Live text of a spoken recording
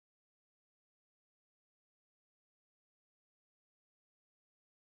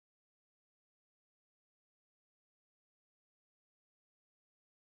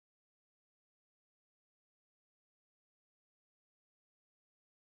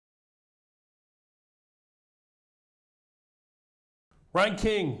Ryan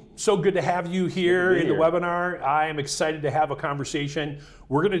King, so good to have you here in the webinar. I am excited to have a conversation.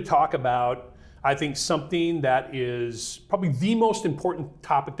 We're going to talk about, I think, something that is probably the most important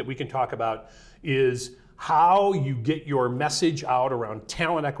topic that we can talk about is how you get your message out around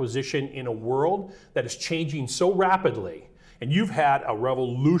talent acquisition in a world that is changing so rapidly. And you've had a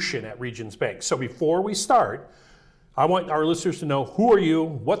revolution at Regions Bank. So before we start, I want our listeners to know, who are you,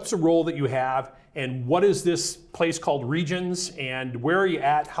 what's the role that you have, and what is this place called Regions, and where are you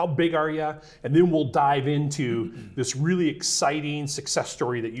at, how big are you? And then we'll dive into this really exciting success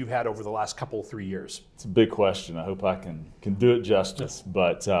story that you've had over the last couple, 3 years. It's a big question. I hope I can do it justice.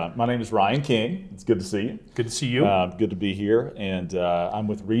 But my name is Ryan King. It's good to see you. Good to see you. Good to be here. And I'm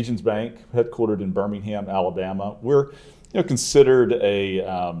with Regions Bank, headquartered in Birmingham, Alabama. We're considered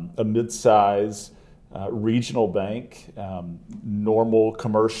a mid-size regional bank, normal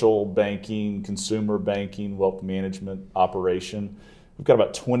commercial banking, consumer banking, wealth management operation. We've got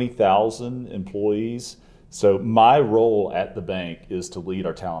about 20,000 employees. So my role at the bank is to lead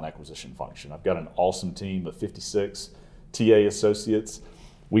our talent acquisition function. I've got an awesome team of 56 TA associates.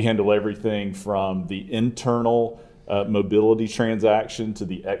 We handle everything from the internal mobility transaction to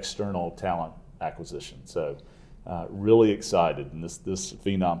the external talent acquisition. So really excited, and this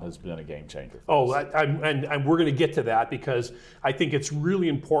phenom has been a game changer. And we're going to get to that, because I think it's really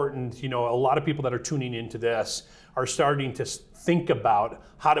important. A lot of people that are tuning into this are starting to think about,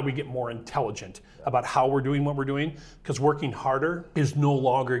 how do we get more intelligent about how we're doing what we're doing, because working harder is no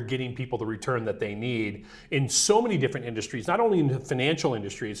longer getting people the return that they need in so many different industries, not only in the financial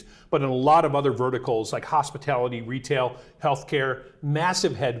industries, but in a lot of other verticals like hospitality, retail, healthcare,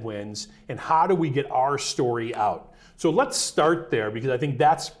 massive headwinds, and how do we get our story out? So let's start there, because I think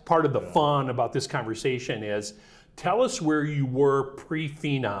that's part of the fun about this conversation is, tell us where you were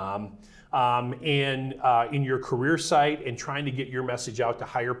pre-phenom, in your career site, and trying to get your message out to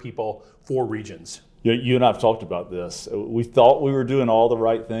hire people for Regions. You and I have talked about this. We thought we were doing all the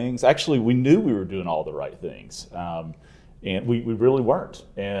right things. Actually, we knew we were doing all the right things, and we really weren't.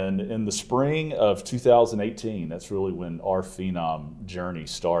 And in the spring of 2018, that's really when our phenom journey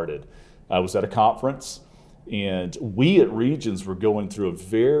started. I was at a conference, and we at Regions were going through a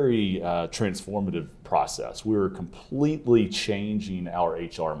very transformative process. We were completely changing our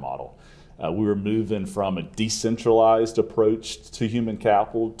HR model. We were moving from a decentralized approach to human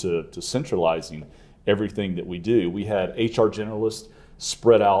capital to centralizing everything that we do. We had HR generalists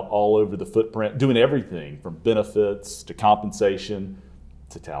spread out all over the footprint, doing everything from benefits to compensation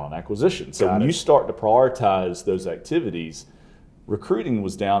to talent acquisition. So when you start to prioritize those activities, recruiting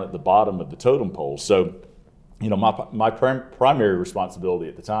was down at the bottom of the totem pole. So my primary responsibility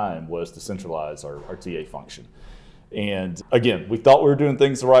at the time was to centralize our TA function. And again, we thought we were doing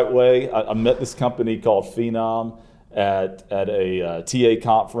things the right way. I met this company called Phenom at a TA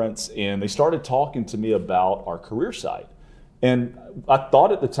conference, and they started talking to me about our career site. And I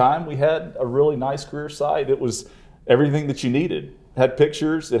thought at the time we had a really nice career site. It was everything that you needed. It had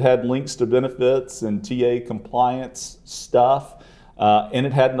pictures, it had links to benefits and TA compliance stuff, and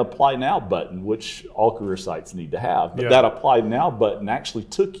it had an Apply Now button, which all career sites need to have. But that Apply Now button actually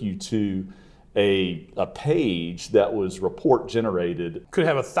took you to a page that was report generated. Could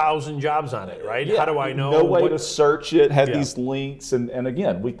have 1,000 jobs on it, right? Yeah, how do I know? No way to search it, had these links, and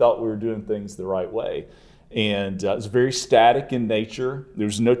again, we thought we were doing things the right way. And it was very static in nature. There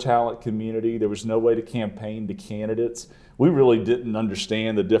was no talent community. There was no way to campaign to candidates. We really didn't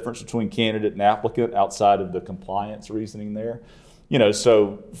understand the difference between candidate and applicant outside of the compliance reasoning there.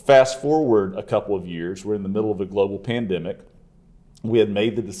 So fast forward a couple of years, we're in the middle of a global pandemic. We had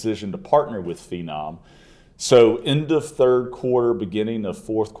made the decision to partner with Phenom. So end of third quarter, beginning of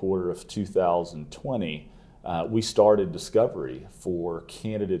fourth quarter of 2020, we started Discovery for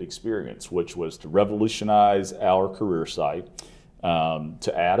Candidate Experience, which was to revolutionize our career site,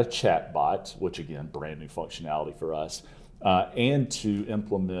 to add a chat bot, which again, brand new functionality for us, and to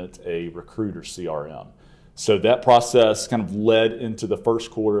implement a recruiter CRM. So that process kind of led into the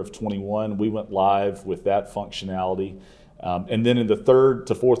first quarter of 21. We went live with that functionality. And then in the third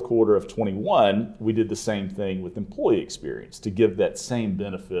to fourth quarter of 21, we did the same thing with employee experience to give that same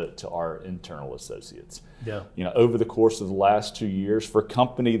benefit to our internal associates. Over the course of the last 2 years, for a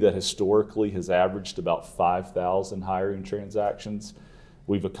company that historically has averaged about 5,000 hiring transactions,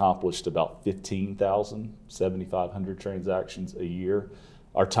 we've accomplished about 15,000, 7,500 transactions a year.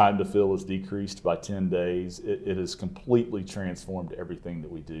 Our time to fill has decreased by 10 days. It has completely transformed everything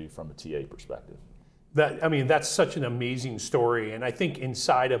that we do from a TA perspective. That's such an amazing story, and I think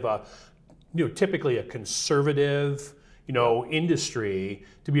inside of typically a conservative industry,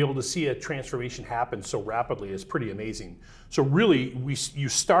 to be able to see a transformation happen so rapidly is pretty amazing. So really, you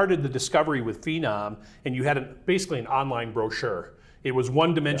started the discovery with Phenom, and you had basically an online brochure. It was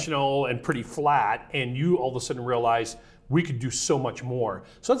one-dimensional and pretty flat, and you all of a sudden realized we could do so much more.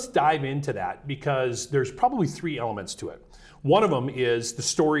 So let's dive into that, because there's probably 3 elements to it. One of them is the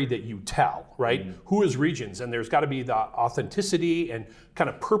story that you tell, right? Mm-hmm. Who is Regions? And there's got to be the authenticity and kind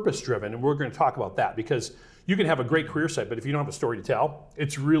of purpose-driven, and we're going to talk about that, because you can have a great career site, but if you don't have a story to tell,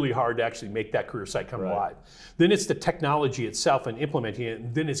 it's really hard to actually make that career site come alive. Then it's the technology itself and implementing it,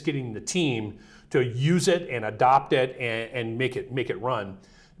 and then it's getting the team to use it and adopt it and make it run.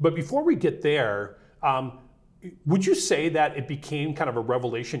 But before we get there, would you say that it became kind of a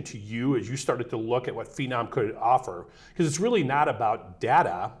revelation to you as you started to look at what Phenom could offer? Because it's really not about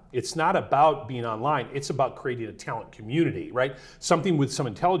data, it's not about being online, it's about creating a talent community, right? Something with some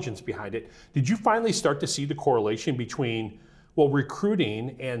intelligence behind it. Did you finally start to see the correlation between,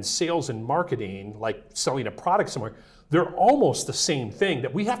 recruiting and sales and marketing, like selling a product somewhere, they're almost the same thing,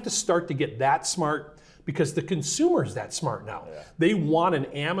 that we have to start to get that smart, because the consumer's that smart now. Yeah. They want an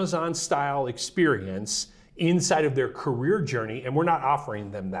Amazon-style experience inside of their career journey, and we're not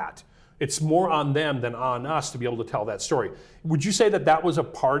offering them that. It's more on them than on us to be able to tell that story. Would you say that that was a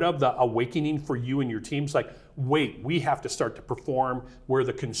part of the awakening for you and your teams? Like, wait, we have to start to perform where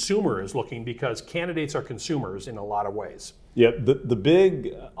the consumer is looking, because candidates are consumers in a lot of ways. Yeah, the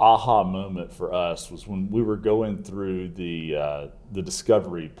big aha moment for us was when we were going through the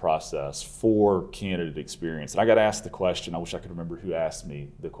discovery process for candidate experience. And I got asked the question, I wish I could remember who asked me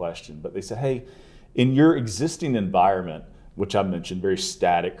the question, but they said, hey, in your existing environment, which I mentioned, very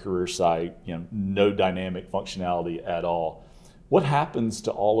static career site, no dynamic functionality at all, what happens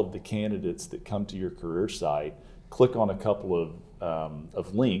to all of the candidates that come to your career site, click on a couple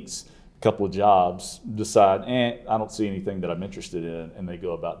of links, a couple of jobs, decide, I don't see anything that I'm interested in, and they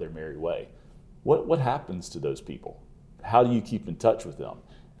go about their merry way? What happens to those people? How do you keep in touch with them?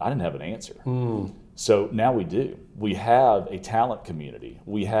 I didn't have an answer. So now we do. We have a talent community.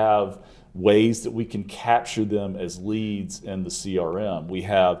 We have ways that we can capture them as leads in the CRM. We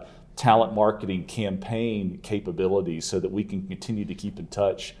have talent marketing campaign capabilities so that we can continue to keep in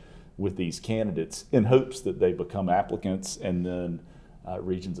touch with these candidates in hopes that they become applicants and then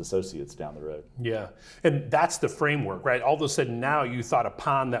Regions associates down the road. Yeah, and that's the framework, right? All of a sudden now you thought a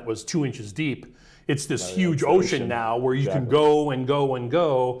pond that was 2 inches deep, it's this huge ocean now where you can go and go and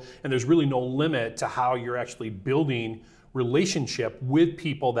go, and there's really no limit to how you're actually building relationship with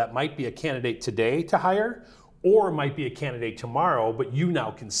people that might be a candidate today to hire, or might be a candidate tomorrow, but you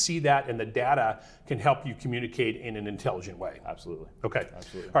now can see that, and the data can help you communicate in an intelligent way. Absolutely. Okay.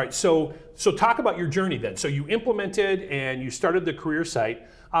 Absolutely. All right, so talk about your journey then. So you implemented and you started the career site.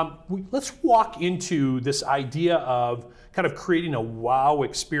 Let's walk into this idea of kind of creating a wow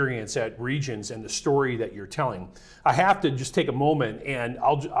experience at Regions and the story that you're telling. I have to just take a moment, and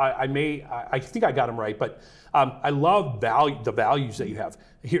I think I got them right, but I love the values that you have.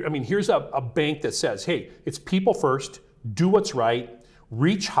 Here's a bank that says, hey, it's people first, do what's right,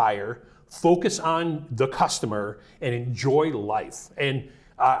 reach higher, focus on the customer, and enjoy life. And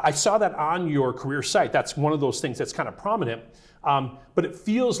I saw that on your career site. That's one of those things that's kind of prominent. But it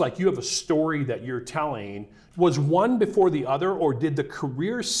feels like you have a story that you're telling. Was one before the other, or did the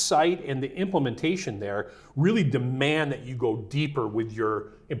career site and the implementation there really demand that you go deeper with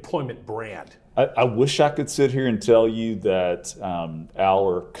your employment brand? I wish I could sit here and tell you that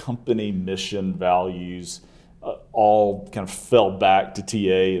our company mission values all kind of fell back to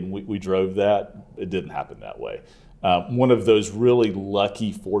TA and we drove that. It didn't happen that way. One of those really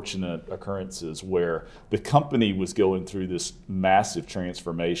lucky, fortunate occurrences where the company was going through this massive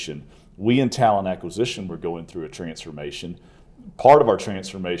transformation. We in talent acquisition were going through a transformation. Part of our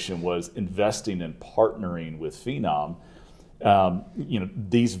transformation was investing and partnering with Phenom.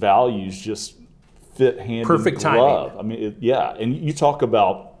 These values just fit hand in glove. Timing. And you talk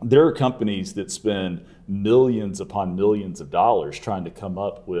about, there are companies that spend millions upon millions of dollars trying to come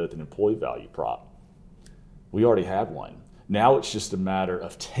up with an employee value prop. We already have one. Now it's just a matter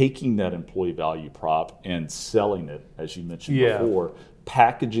of taking that employee value prop and selling it, as you mentioned before,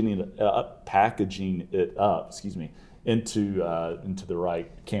 packaging it up, into the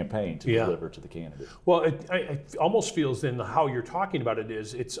right campaign to deliver to the candidate. Well, it almost feels in how you're talking about it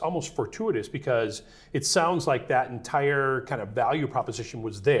it's almost fortuitous, because it sounds like that entire kind of value proposition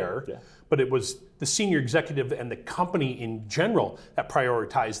was there, but it was the senior executive and the company in general that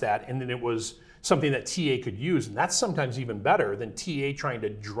prioritized that, and then it was something that TA could use, and that's sometimes even better than TA trying to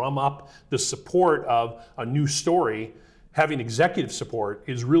drum up the support of a new story. having executive support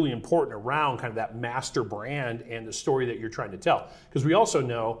is really important around kind of that master brand and the story that you're trying to tell. Because we also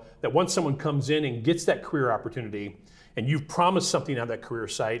know that once someone comes in and gets that career opportunity, and you've promised something on that career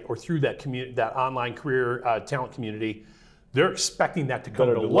site or through that that online career talent community, they're expecting that to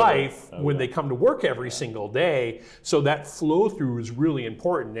come to life when they come to work every single day. So that flow through is really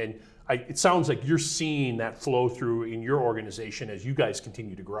important. And it sounds like you're seeing that flow through in your organization as you guys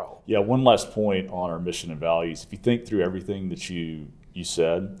continue to grow. Yeah, one last point on our mission and values. If you think through everything that you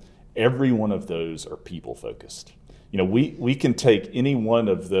said, every one of those are people focused. You know, we can take any one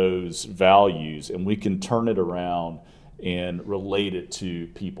of those values and we can turn it around and relate it to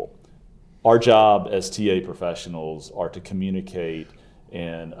people. Our job as TA professionals are to communicate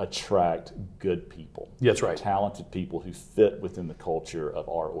and attract good people. That's right. Talented people who fit within the culture of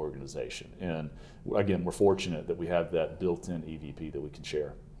our organization. And again, we're fortunate that we have that built-in EVP that we can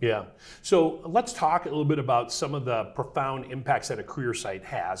share. Yeah. So let's talk a little bit about some of the profound impacts that a career site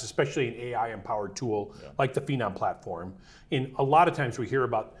has, especially an AI-empowered tool like the Phenom platform. And a lot of times we hear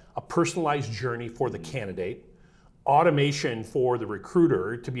about a personalized journey for the candidate, automation for the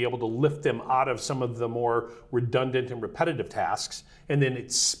recruiter to be able to lift them out of some of the more redundant and repetitive tasks, and then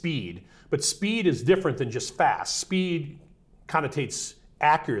it's speed. But speed is different than just fast. Speed connotates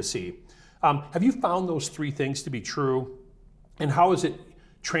accuracy. Have you found those three things to be true? And how is it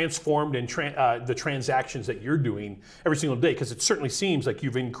transformed in the transactions that you're doing every single day? Because it certainly seems like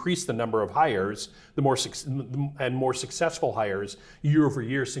you've increased the number of hires, the more successful hires year over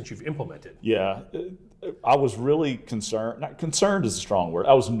year since you've implemented. Yeah. I was really concerned, not concerned is a strong word,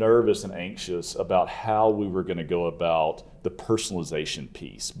 I was nervous and anxious about how we were going to go about the personalization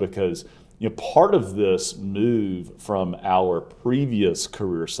piece, because part of this move from our previous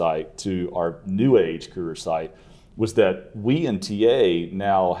career site to our new age career site was that we in TA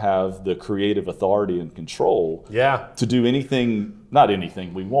now have the creative authority and control to do not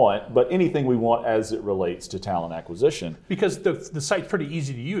anything we want, but anything we want as it relates to talent acquisition. Because the site's pretty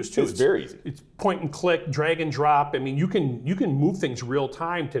easy to use too. It's very easy. It's point and click, drag and drop. I mean, you can move things real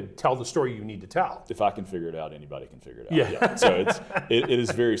time to tell the story you need to tell. If I can figure it out, anybody can figure it out. Yeah. So it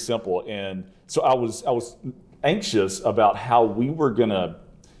is very simple. And so I was anxious about how we were going to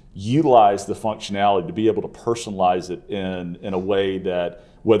utilize the functionality to be able to personalize it in a way that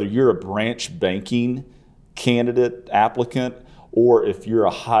whether you're a branch banking candidate, applicant, or if you're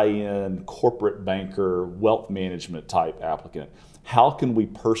a high-end corporate banker, wealth management type applicant, how can we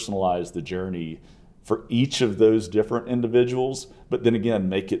personalize the journey for each of those different individuals, but then again,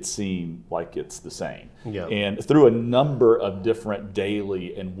 make it seem like it's the same. Yeah. And through a number of different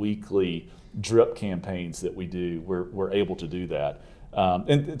daily and weekly drip campaigns that we do, we're able to do that.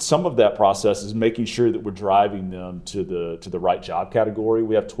 And some of that process is making sure that we're driving them to the right job category.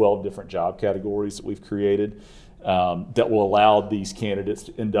 We have 12 different job categories that we've created that will allow these candidates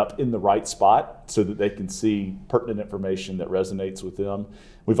to end up in the right spot so that they can see pertinent information that resonates with them.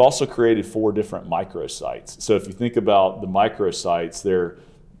 We've also created 4 different microsites. So if you think about the microsites, they're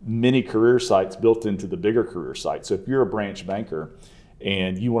mini career sites built into the bigger career site. So if you're a branch banker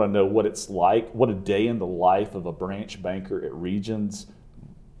and you want to know what it's like, what a day in the life of a branch banker at Regions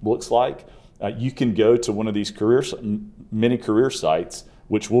looks like, you can go to one of these mini career sites,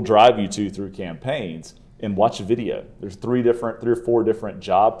 which we'll drive you to through campaigns, and watch a video. There's 3 or 4 different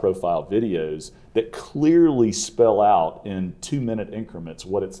job profile videos that clearly spell out in 2-minute increments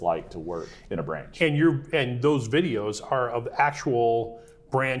what it's like to work in a branch. And those videos are of actual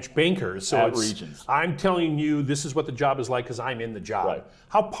branch bankers. So at Regions. I'm telling you this is what the job is like because I'm in the job. Right.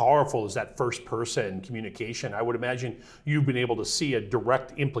 How powerful is that first person communication? I would imagine you've been able to see a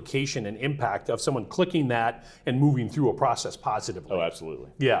direct implication and impact of someone clicking that and moving through a process positively. Oh,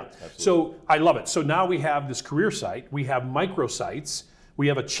 absolutely. Yeah. Absolutely. So I love it. So now we have this career site, we have microsites, we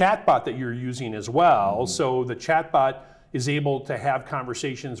have a chatbot that you're using as well. Mm-hmm. So the chatbot is able to have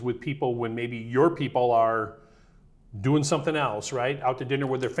conversations with people when maybe your people are doing something else, right? Out to dinner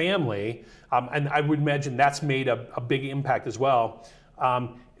with their family. And I would imagine that's made a big impact as well.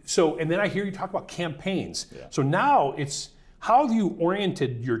 And then I hear you talk about campaigns. Yeah. So now it's how have you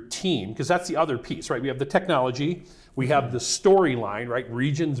oriented your team? Because that's the other piece, right? We have the technology, we have the storyline, right?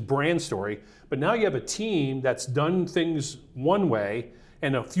 Regions brand story, but now you have a team that's done things one way,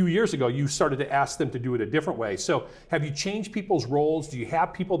 and a few years ago, you started to ask them to do it a different way. So have you changed people's roles? Do you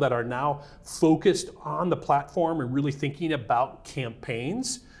have people that are now focused on the platform and really thinking about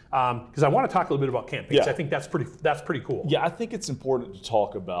campaigns? Because I want to talk a little bit about campaigns. Yeah. I think that's pretty cool. Yeah, I think it's important to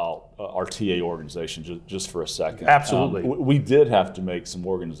talk about our TA organization just for a second. Absolutely. We did have to make some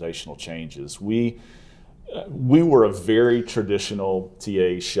organizational changes. We were a very traditional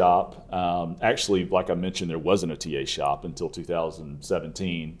TA shop. Actually, like I mentioned, there wasn't a TA shop until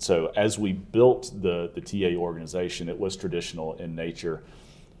 2017. So as we built the TA organization, it was traditional in nature.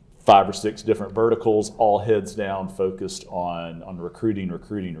 5 or 6 different verticals, all heads down, focused on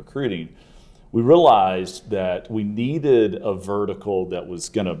recruiting. We realized that we needed a vertical that was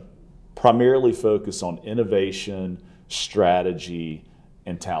going to primarily focus on innovation, strategy,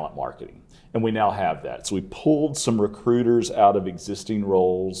 and talent marketing. And we now have that. So we pulled some recruiters out of existing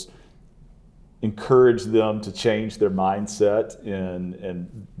roles, encouraged them to change their mindset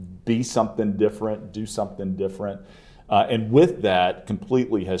and be something different, do something different. And with that,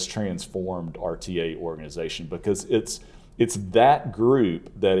 completely has transformed our TA organization, because it's that group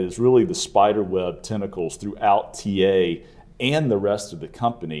that is really the spider web tentacles throughout TA and the rest of the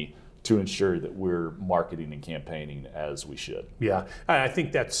company to ensure that we're marketing and campaigning as we should. Yeah, I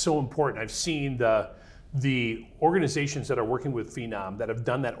think that's so important. I've seen the organizations that are working with Phenom that have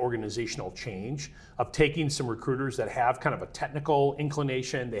done that organizational change of taking some recruiters that have kind of a technical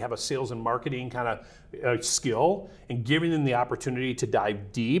inclination, they have a sales and marketing kind of skill, and giving them the opportunity to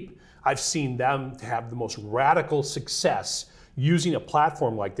dive deep. I've seen them to have the most radical success using a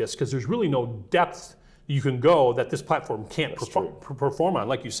platform like this, because there's really no depth you can go that this platform can't perform on.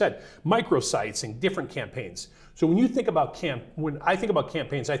 Like you said, microsites and different campaigns. So when you think about when I think about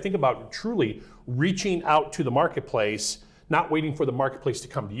campaigns, I think about truly reaching out to the marketplace, not waiting for the marketplace to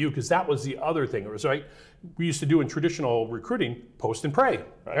come to you, because that was the other thing. It was we used to do in traditional recruiting, post and pray,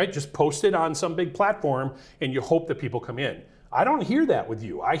 right? Just post it on some big platform and you hope that people come in. I don't hear that with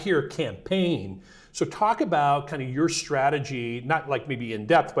you. I hear campaign. So talk about kind of your strategy, not like maybe in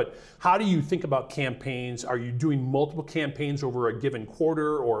depth, but how do you think about campaigns? Are you doing multiple campaigns over a given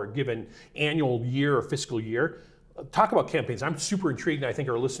quarter or a given annual year or fiscal year? Talk about campaigns. I'm super intrigued, and I think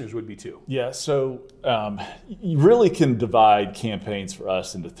our listeners would be too. Yeah, so you really can divide campaigns for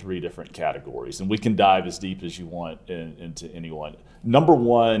us into 3 different categories, and we can dive as deep as you want into any one. Number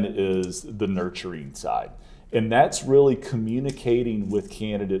 1 is the nurturing side, and that's really communicating with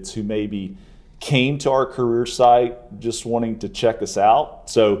candidates who maybe came to our career site just wanting to check us out.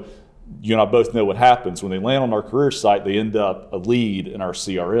 So you and I both know what happens when they land on our career site. They end up a lead in our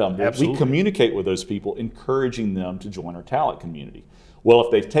CRM. Absolutely. We communicate with those people, encouraging them to join our talent community. Well,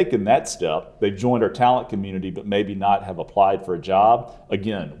 if they've taken that step, they've joined our talent community but maybe not have applied for a job,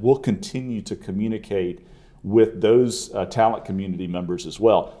 again, we'll continue to communicate with those talent community members as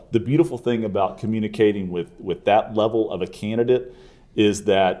well. The beautiful thing about communicating with that level of a candidate is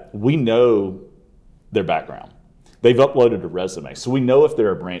that we know their background. They've uploaded a resume. So we know if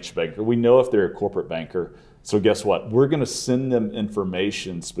they're a branch banker, we know if they're a corporate banker. So guess what? We're going to send them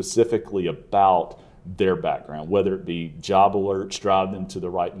information specifically about their background, whether it be job alerts, drive them to the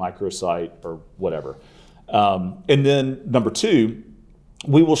right microsite or whatever. And then number 2,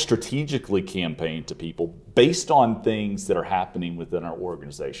 we will strategically campaign to people based on things that are happening within our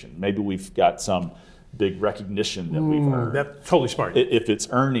organization. Maybe we've got some big recognition that we've earned. That's totally smart. If it's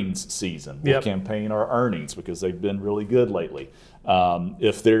earnings season, we'll campaign our earnings because they've been really good lately.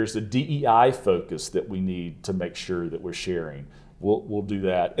 If there's a DEI focus that we need to make sure that we're sharing, we'll do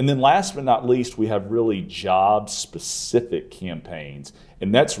that. And then last but not least, we have really job-specific campaigns,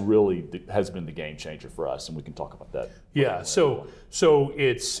 and that's really has been the game changer for us, and we can talk about that. Yeah, so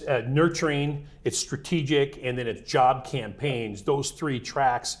it's nurturing, it's strategic, and then it's job campaigns, those 3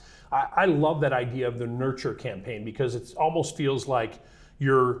 tracks. I love that idea of the nurture campaign, because it almost feels like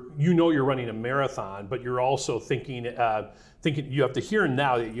you're running a marathon, but you're also thinking you have to here and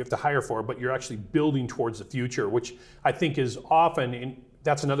now that you have to hire for, but you're actually building towards the future, which I think is often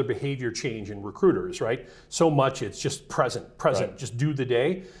that's another behavior change in recruiters, right? So much it's just present, right. Just do the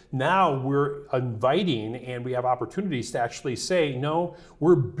day. Now we're inviting and we have opportunities to actually say, no,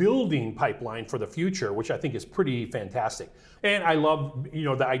 we're building pipeline for the future, which I think is pretty fantastic. And I love,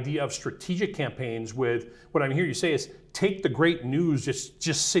 the idea of strategic campaigns. With what I'm hearing you say is take the great news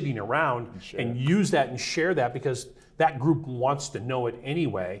just sitting around and use that and share that, because that group wants to know it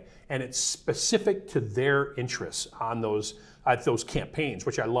anyway, and it's specific to their interests on those campaigns,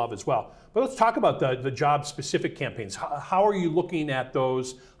 which I love as well. But let's talk about the job-specific campaigns. How are you looking at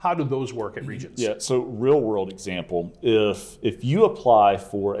those? How do those work at Regions? Yeah, so real-world example, if you apply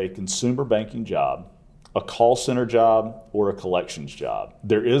for a consumer banking job, a call center job, or a collections job,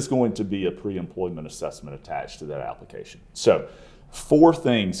 there is going to be a pre-employment assessment attached to that application. So 4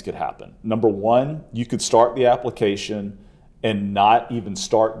 things could happen. Number 1, you could start the application and not even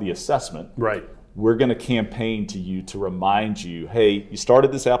start the assessment. Right. We're going to campaign to you to remind you, hey, you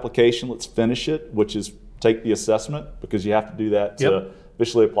started this application, let's finish it, which is take the assessment, because you have to do that to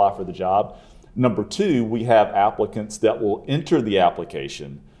officially apply for the job. Number two, we have applicants that will enter the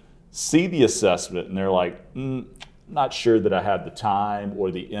application, see the assessment, and they're like, not sure that I have the time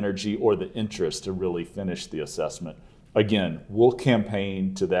or the energy or the interest to really finish the assessment. Again, we'll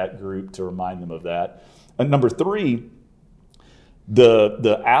campaign to that group to remind them of that. And number three,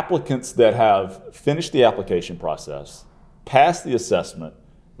 the applicants that have finished the application process, passed the assessment,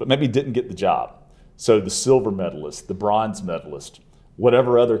 but maybe didn't get the job. So the silver medalist, the bronze medalist,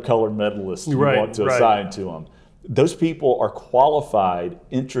 whatever other color medalist you want to assign to them, those people are qualified,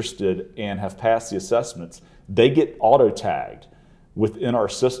 interested, and have passed the assessments. They get auto-tagged within our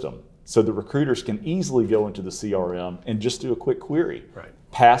system. So the recruiters can easily go into the CRM and just do a quick query.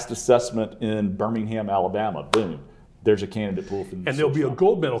 Past assessment in Birmingham, Alabama, boom. There's a candidate pool for them. And there'll be a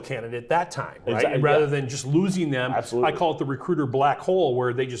gold medal candidate that time, right? Exactly, Rather than just losing them. Absolutely. I call it the recruiter black hole,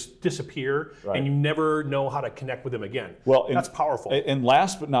 where they just disappear and you never know how to connect with them again. Well, that's powerful. And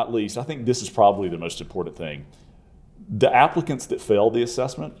last but not least, I think this is probably the most important thing. The applicants that fail the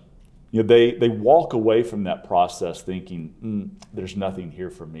assessment, they walk away from that process thinking, there's nothing here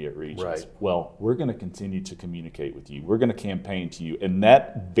for me at Regions. Well, we're going to continue to communicate with you. We're going to campaign to you. And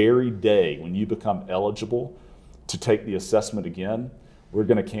that very day, when you become eligible to take the assessment again, we're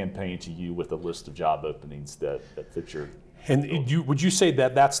going to campaign to you with a list of job openings that fit your. And would you say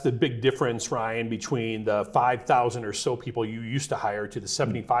that that's the big difference, Ryan, between the 5,000 or so people you used to hire to the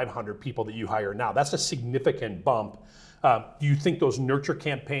 7,500 people that you hire now? That's a significant bump. Do you think those nurture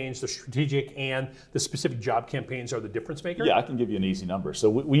campaigns, the strategic and the specific job campaigns, are the difference maker? Yeah, I can give you an easy number. So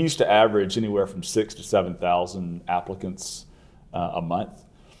we used to average anywhere from 6,000 to 7,000 applicants a month.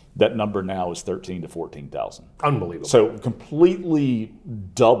 That number now is 13,000 to 14,000. Unbelievable. So completely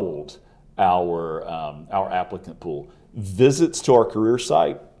doubled our applicant pool. Visits to our career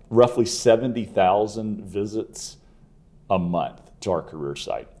site, roughly 70,000 visits a month to our career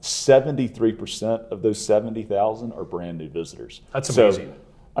site. 73% of those 70,000 are brand new visitors. That's amazing.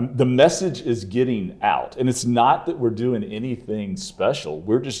 So, the message is getting out, and it's not that we're doing anything special.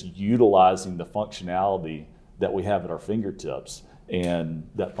 We're just utilizing the functionality that we have at our fingertips, and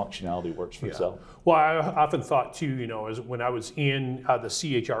that functionality works for itself. Well, I often thought too, as when I was in the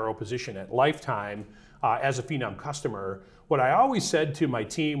CHRO position at Lifetime as a Phenom customer, what I always said to my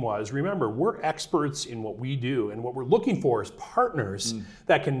team was, remember, we're experts in what we do, and what we're looking for is partners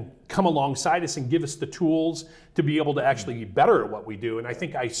that can come alongside us and give us the tools to be able to actually be better at what we do. And I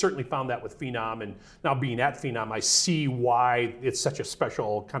think I certainly found that with Phenom, and now being at Phenom, I see why it's such a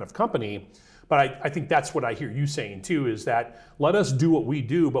special kind of company. But I think that's what I hear you saying too, is that let us do what we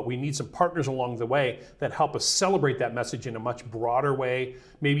do, but we need some partners along the way that help us celebrate that message in a much broader way,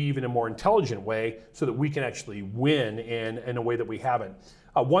 maybe even a more intelligent way, so that we can actually win in a way that we haven't.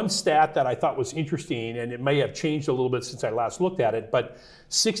 One stat that I thought was interesting, and it may have changed a little bit since I last looked at it, but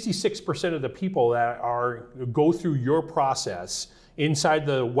 66% of the people that go through your process inside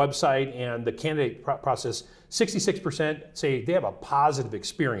the website and the candidate process, 66% say they have a positive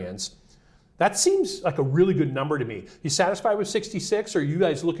experience. That seems like a really good number to me. You satisfied with 66, or are you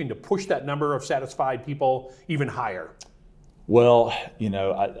guys looking to push that number of satisfied people even higher? Well,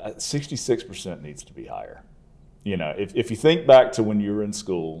 66% needs to be higher. If you think back to when you were in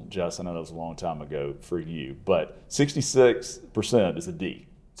school, Jess, I know that was a long time ago for you, but 66% is a D.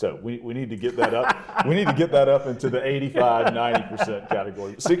 So we need to get that up. We need to get that up into the 85, 90%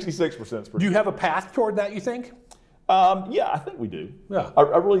 category. 66% is pretty. Do you have a path toward that, you think? Yeah, I think we do. Yeah.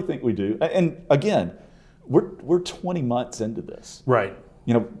 I really think we do. And again, we're 20 months into this. Right.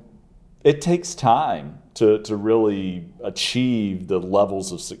 It takes time to really achieve the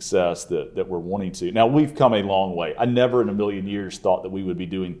levels of success that we're wanting to. Now, we've come a long way. I never in a million years thought that we would be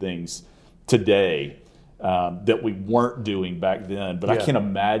doing things today that we weren't doing back then, but I can't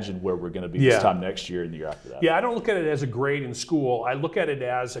imagine where we're going to be this time next year and the year after that. Yeah, I don't look at it as a grade in school. I look at it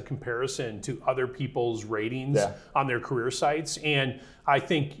as a comparison to other people's ratings on their career sites. And I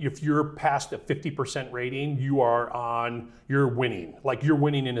think if you're past a 50% rating, you're winning. Like, you're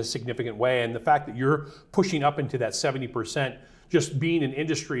winning in a significant way. And the fact that you're pushing up into that 70%, just being an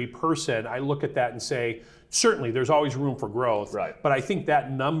industry person, I look at that and say, certainly there's always room for growth, but I think that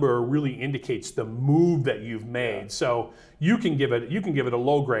number really indicates the move that you've made. So you can give it a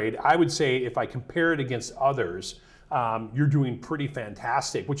low grade. I would say if I compare it against others, you're doing pretty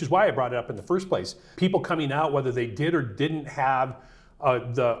fantastic, which is why I brought it up in the first place. People coming out, whether they did or didn't have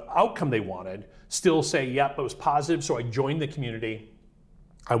the outcome they wanted, still say, yep, it was positive, so I joined the community.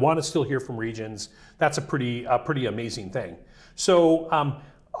 I want to still hear from Regions. That's a pretty amazing thing. So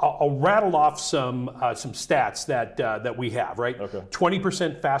I'll rattle off some stats that we have, right?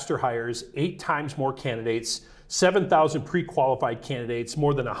 20% faster hires, 8 times more candidates, 7,000 pre-qualified candidates,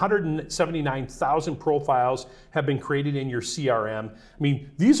 more than 179,000 profiles have been created in your CRM. I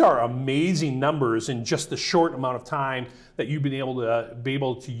mean, these are amazing numbers in just the short amount of time that you've been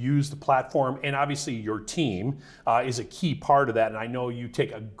able to use the platform, and obviously your team is a key part of that, and I know you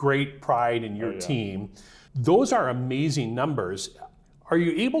take a great pride in your team. Those are amazing numbers. Are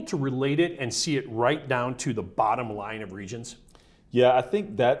you able to relate it and see it right down to the bottom line of Regions? Yeah, I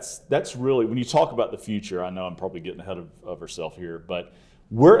think that's really, when you talk about the future, I know I'm probably getting ahead of ourselves here, but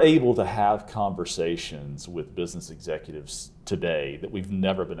we're able to have conversations with business executives today that we've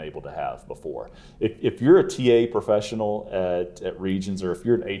never been able to have before. If you're a TA professional at Regions, or if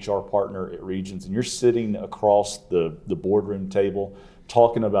you're an HR partner at Regions and you're sitting across the boardroom table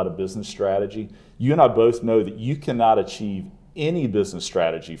talking about a business strategy, you and I both know that you cannot achieve any business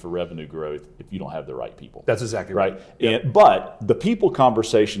strategy for revenue growth if you don't have the right people. That's exactly right. Yep. But the people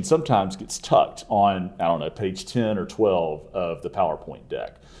conversation sometimes gets tucked on, I don't know, page 10 or 12 of the PowerPoint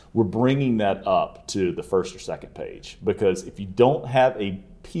deck. We're bringing that up to the first or second page, because if you don't have a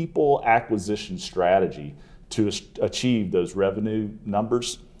people acquisition strategy to achieve those revenue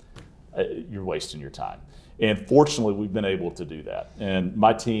numbers, you're wasting your time. And fortunately, we've been able to do that. And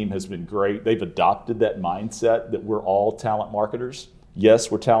my team has been great. They've adopted that mindset that we're all talent marketers.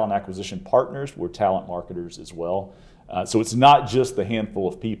 Yes, we're talent acquisition partners. We're talent marketers as well. So it's not just the handful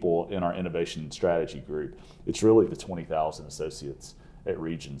of people in our innovation and strategy group. It's really the 20,000 associates at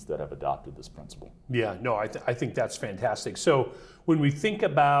Regions that have adopted this principle. Yeah, no, I think that's fantastic. So when we think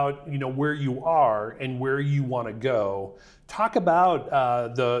about where you are and where you want to go, talk about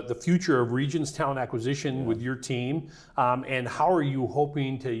the future of Regions talent acquisition with your team, and how are you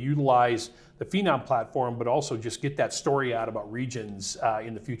hoping to utilize the Phenom platform, but also just get that story out about Regions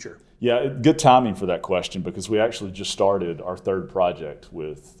in the future? Yeah, good timing for that question, because we actually just started our third project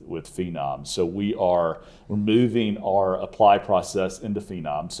with Phenom. So we're moving our apply process into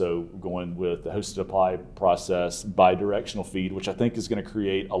Phenom. So we're going with the hosted apply process, bi-directional feed, which I think is going to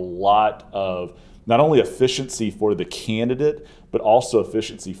create a lot of not only efficiency for the candidate, but also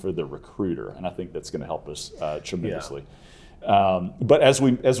efficiency for the recruiter. And I think that's going to help us tremendously. But as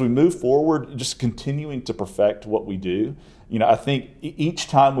we move forward, just continuing to perfect what we do, I think each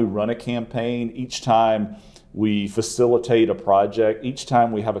time we run a campaign, each time we facilitate a project, each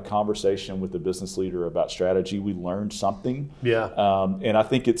time we have a conversation with the business leader about strategy, we learn something. Yeah. And I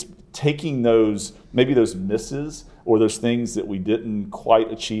think it's taking maybe those misses or those things that we didn't quite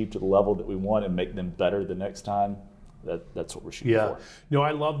achieve to the level that we want and make them better the next time. That's what we're shooting for. No,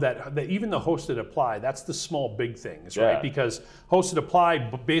 I love that. Even the hosted apply, that's the small big things, right? Because hosted apply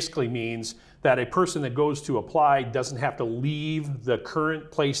basically means that a person that goes to apply doesn't have to leave the current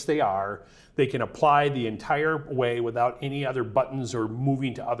place they are. They can apply the entire way without any other buttons or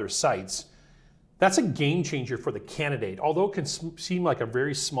moving to other sites. That's a game changer for the candidate. Although it can seem like a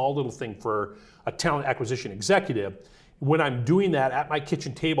very small little thing for a talent acquisition executive, when I'm doing that at my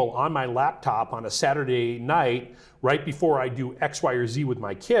kitchen table on my laptop on a Saturday night, right before I do X, Y, or Z with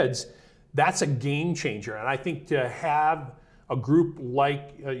my kids, that's a game changer. And I think to have a group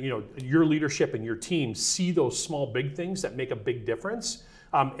like your leadership and your team see those small big things that make a big difference,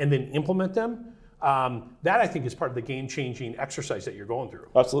 and then implement them, that I think is part of the game-changing exercise that you're going through.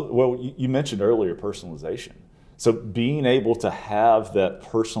 Absolutely. Well, you mentioned earlier personalization. So being able to have that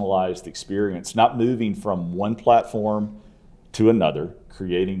personalized experience, not moving from one platform to another,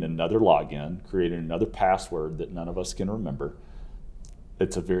 creating another login, creating another password that none of us can remember.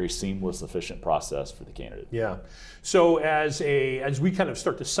 It's a very seamless, efficient process for the candidate. Yeah. So as we kind of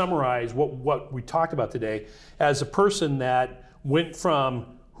start to summarize what we talked about today, as a person that went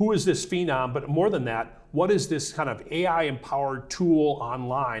from who is this Phenom, but more than that, what is this kind of AI-empowered tool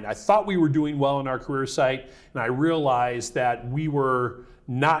online? I thought we were doing well in our career site, and I realized that we were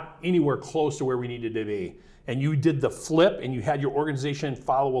not anywhere close to where we needed to be. And you did the flip, and you had your organization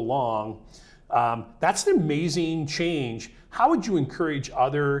follow along. That's an amazing change. How would you encourage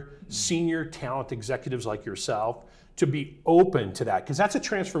other senior talent executives like yourself to be open to that? Because that's a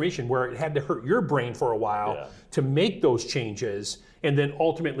transformation where it had to hurt your brain for a while to make those changes. And then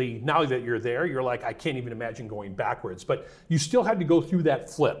ultimately, now that you're there, you're like, I can't even imagine going backwards. But you still had to go through that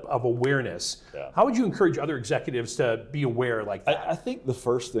flip of awareness. Yeah. How would you encourage other executives to be aware like that? I think the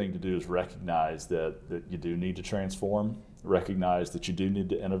first thing to do is recognize that you do need to transform, recognize that you do need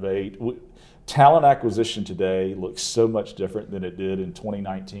to innovate. Talent acquisition today looks so much different than it did in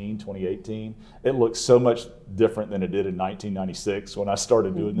 2019, 2018. It looks so much different than it did in 1996 when I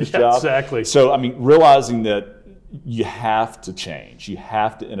started doing this job. Exactly. So, realizing that you have to change, you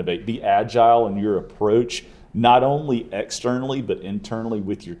have to innovate, be agile in your approach, not only externally, but internally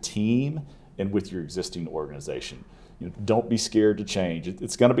with your team and with your existing organization. Don't be scared to change.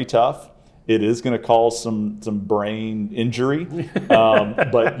 It's going to be tough. It is going to cause some brain injury,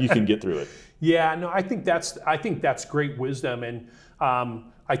 but you can get through it. Yeah, no, I think that's great wisdom, and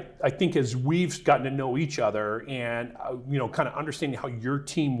I think as we've gotten to know each other and kind of understanding how your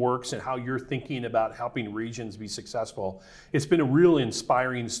team works and how you're thinking about helping regions be successful, it's been a real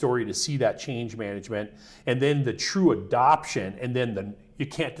inspiring story to see that change management and then the true adoption, and then you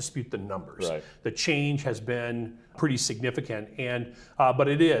can't dispute the numbers. Right. The change has been pretty significant, and but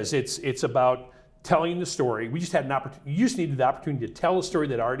it's about telling the story. We just had an opportunity. You just needed the opportunity to tell a story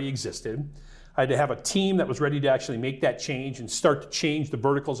that already existed. I had to have a team that was ready to actually make that change and start to change the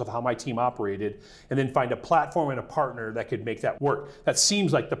verticals of how my team operated, and then find a platform and a partner that could make that work. That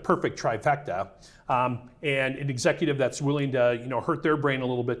seems like the perfect trifecta, and an executive that's willing to hurt their brain a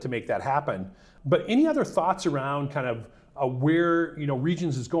little bit to make that happen. But any other thoughts around kind of where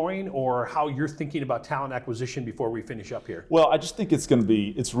Regions is going, or how you're thinking about talent acquisition before we finish up here? Well, I just think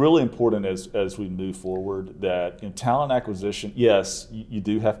it's really important as we move forward that in talent acquisition, yes, you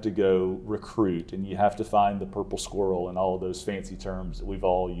do have to go recruit, and you have to find the purple squirrel and all of those fancy terms that we've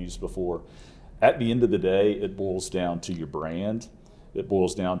all used before. At the end of the day, it boils down to your brand. It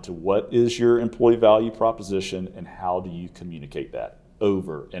boils down to what is your employee value proposition and how do you communicate that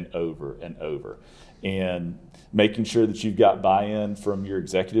over and over and over. And making sure that you've got buy-in from your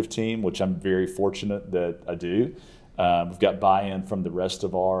executive team, which I'm very fortunate that I do. We've got buy-in from the rest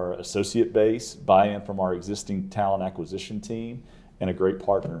of our associate base, buy-in from our existing talent acquisition team, and a great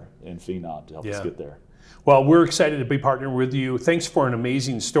partner in Phenom to help us get there. Well, we're excited to be partnering with you. Thanks for an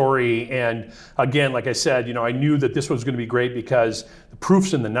amazing story. And again, like I said, I knew that this was going to be great because the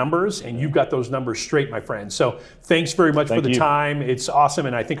proof's in the numbers, and you've got those numbers straight, my friend. So thanks very much for the time. It's awesome,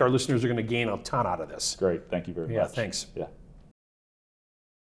 and I think our listeners are going to gain a ton out of this. Great. Thank you very much. Yeah, thanks. Yeah.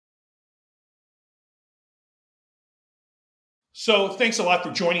 So thanks a lot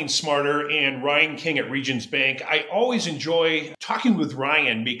for joining Smarter and Ryan King at Regions Bank. I always enjoy talking with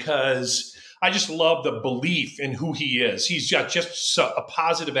Ryan because I just love the belief in who he is. He's got just a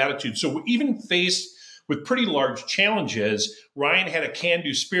positive attitude. So even faced with pretty large challenges, Ryan had a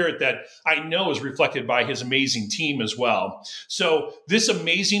can-do spirit that I know is reflected by his amazing team as well. So this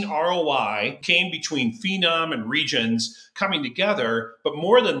amazing ROI came between Phenom and Regions coming together, but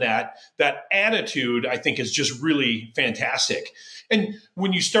more than that, that attitude I think is just really fantastic. And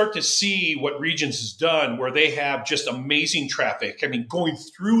when you start to see what Regions has done, where they have just amazing traffic, going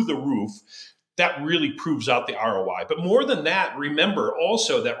through the roof, that really proves out the ROI. But more than that, remember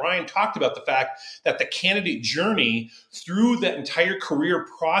also that Ryan talked about the fact that the candidate journey through that entire career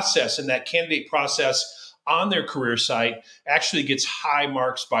process and that candidate process on their career site actually gets high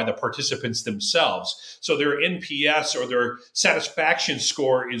marks by the participants themselves. So their NPS or their satisfaction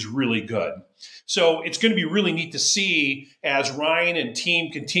score is really good. So it's going to be really neat to see as Ryan and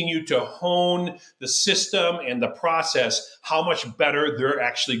team continue to hone the system and the process, how much better they're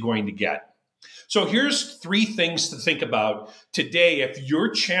actually going to get. So here's 3 things to think about today. If you're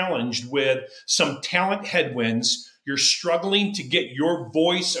challenged with some talent headwinds, you're struggling to get your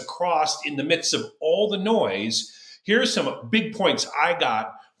voice across in the midst of all the noise, here's some big points I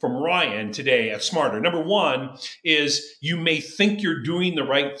got from Ryan today at Smarter. Number 1 is you may think you're doing the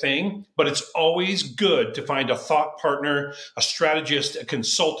right thing, but it's always good to find a thought partner, a strategist, a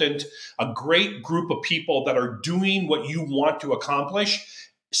consultant, a great group of people that are doing what you want to accomplish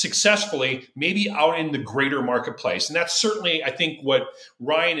successfully, maybe out in the greater marketplace. And that's certainly, I think, what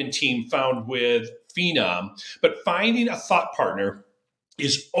Ryan and team found with Phenom. But finding a thought partner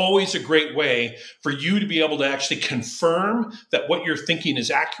is always a great way for you to be able to actually confirm that what you're thinking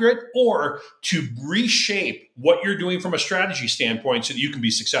is accurate, or to reshape what you're doing from a strategy standpoint so that you can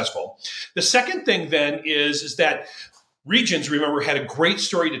be successful. The second thing then is that Regions, remember, had a great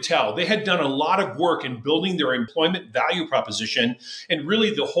story to tell. They had done a lot of work in building their employment value proposition and really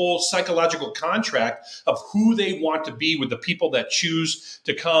the whole psychological contract of who they want to be with the people that choose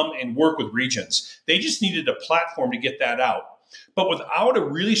to come and work with Regions. They just needed a platform to get that out. But without a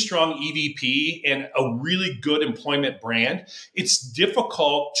really strong EVP and a really good employment brand, it's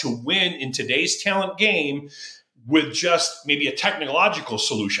difficult to win in today's talent game with just maybe a technological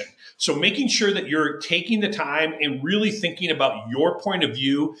solution. So making sure that you're taking the time and really thinking about your point of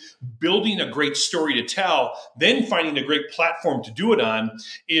view, building a great story to tell, then finding a great platform to do it on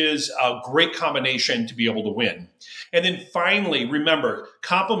is a great combination to be able to win. And then finally, remember,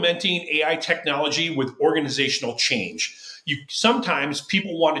 complementing AI technology with organizational change. Sometimes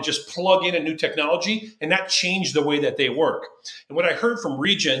people want to just plug in a new technology and not change the way that they work. And what I heard from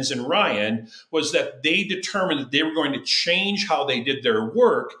Regions and Ryan was that they determined that they were going to change how they did their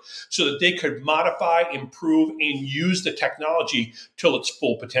work so that they could modify, improve, and use the technology till its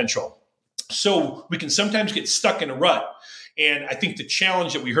full potential. So we can sometimes get stuck in a rut. And I think the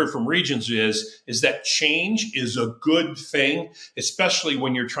challenge that we heard from Regions is that change is a good thing, especially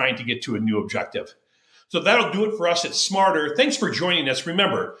when you're trying to get to a new objective. So that'll do it for us at Smarter. Thanks for joining us.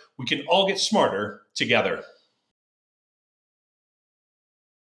 Remember, we can all get smarter together.